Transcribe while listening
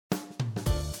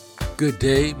Good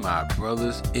day, my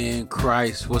brothers in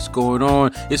Christ. What's going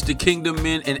on? It's the Kingdom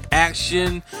Men in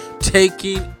Action,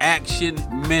 Taking Action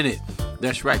Minute.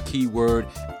 That's right, keyword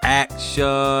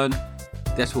action.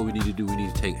 That's what we need to do. We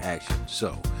need to take action.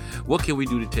 So, what can we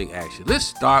do to take action? Let's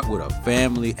start with a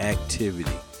family activity.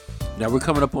 Now, we're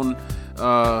coming up on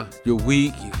your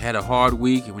week. You had a hard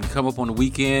week, and when you come up on the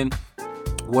weekend,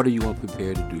 what are you going to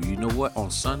prepare to do? You know what? On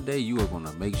Sunday, you are going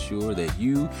to make sure that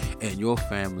you and your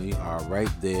family are right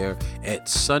there at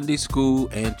Sunday school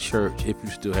and church, if you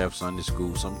still have Sunday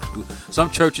school. Some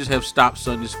churches have stopped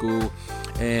Sunday school,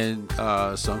 and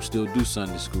some still do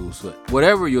Sunday school. So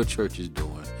whatever your church is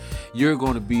doing, you're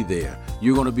going to be there.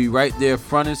 You're going to be right there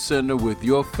front and center with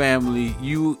your family.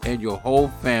 You and your whole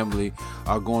family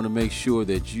are going to make sure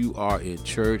that you are in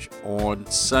church on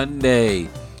Sunday.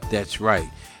 That's right.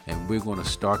 And we're going to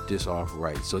start this off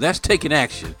right. So that's taking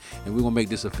action, and we're going to make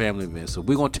this a family event. So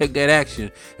we're going to take that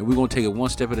action, and we're going to take it one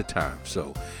step at a time.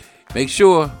 So make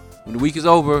sure when the week is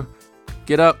over,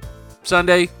 get up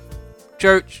Sunday,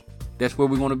 church. That's where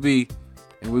we're going to be,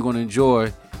 and we're going to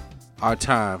enjoy our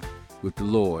time with the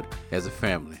Lord as a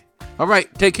family. All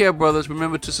right, take care, brothers.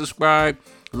 Remember to subscribe,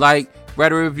 like,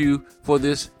 write a review for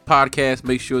this podcast.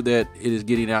 Make sure that it is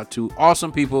getting out to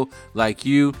awesome people like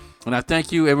you. And I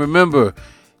thank you. And remember,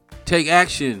 take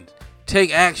action.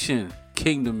 Take action.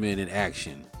 Kingdom Men in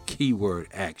Action. Keyword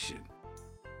action.